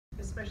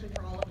especially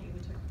for all of you who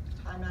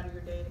took time out of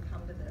your day to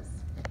come to this.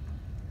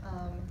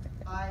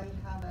 I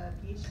have a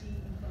PhD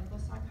in clinical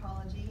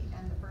psychology,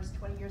 and the first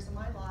 20 years of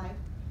my life,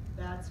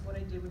 that's what I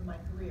did with my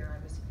career.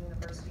 I was a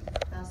university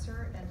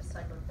professor and a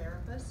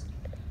psychotherapist,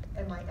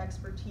 and my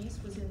expertise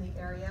was in the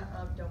area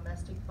of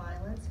domestic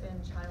violence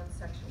and child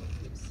sexual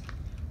abuse.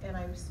 And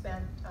I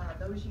spent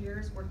those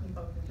years working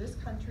both in this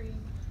country,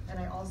 and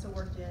I also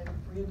worked in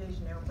Rio de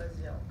Janeiro,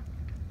 Brazil.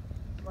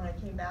 When I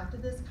came back to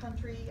this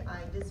country,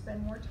 I did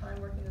spend more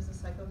time working as a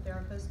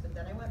psychotherapist, but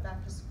then I went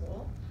back to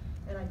school,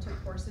 and I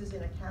took courses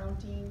in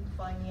accounting,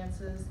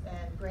 finances,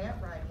 and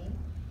grant writing,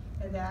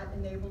 and that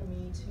enabled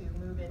me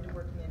to move into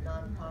working in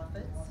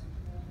nonprofits.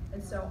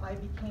 And so I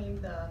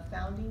became the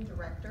founding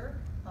director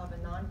of a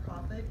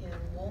nonprofit in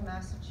Lowell,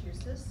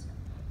 Massachusetts,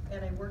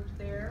 and I worked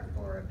there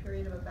for a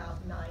period of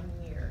about 9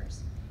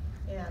 years.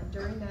 And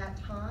during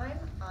that time,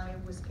 I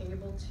was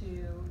able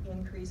to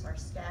increase our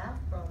staff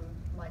from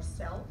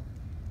myself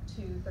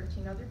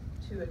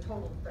to a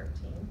total of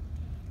 13.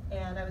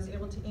 And I was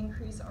able to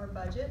increase our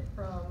budget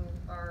from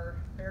our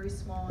very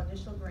small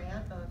initial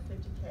grant of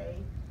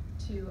 $50K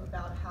to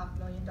about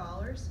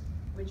 $500,000,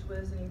 which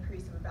was an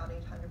increase of about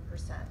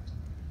 800%.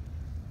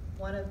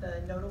 One of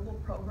the notable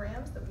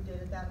programs that we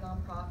did at that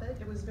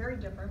nonprofit, it was very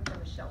different from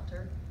a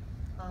shelter.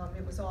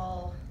 It was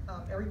all,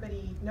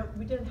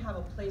 we didn't have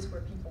a place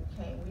where people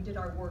came. We did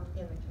our work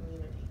in the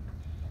community.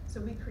 So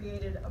we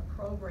created a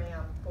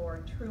program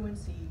for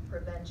truancy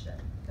prevention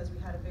because we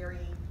had a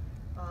very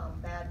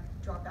bad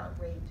dropout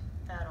rate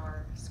at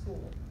our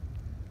school.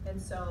 And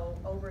so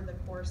over the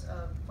course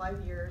of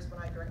 5 years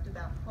when I directed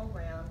that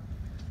program,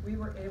 we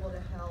were able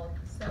to help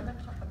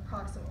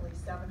approximately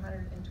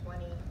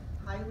 720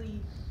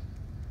 highly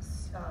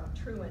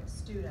truant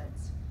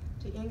students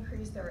to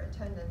increase their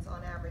attendance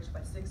on average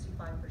by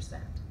 65%.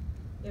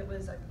 It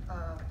was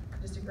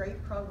just a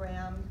great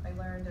program. I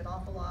learned an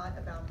awful lot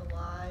about the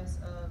lives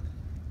of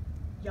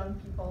young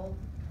people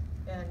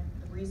and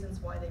the reasons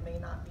why they may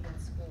not be in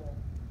school.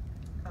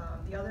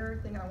 The other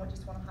thing I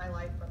just want to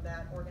highlight from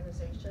that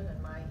organization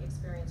and my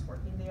experience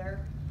working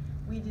there,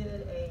 we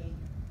did a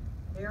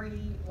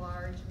very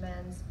large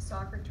men's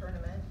soccer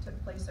tournament. It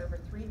took place over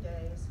 3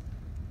 days,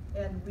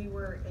 and we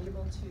were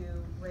able to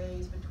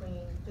raise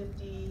between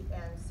 $50,000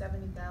 and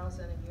 $70,000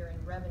 a year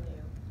in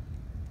revenue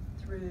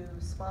through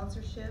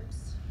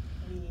sponsorships.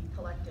 We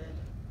collected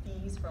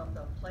fees from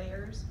the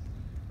players.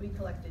 We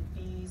collected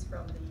fees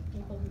from the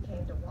people who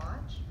came to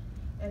watch.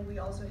 And we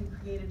also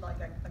had created like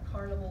a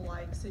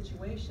carnival-like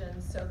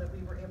situation so that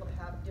we were able to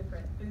have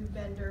different food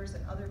vendors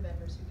and other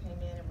vendors who came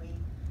in, and we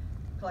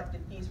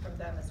collected fees from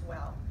them as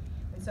well.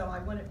 And so I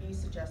wouldn't be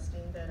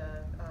suggesting that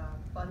a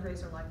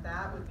fundraiser like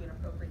that would be an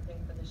appropriate thing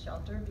for the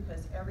shelter,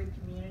 because every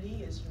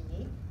community is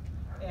unique.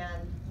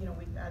 And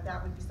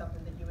that would be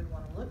something that you would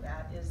want to look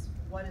at, is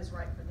what is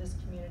right for this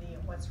community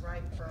and what's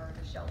right for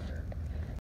the shelter.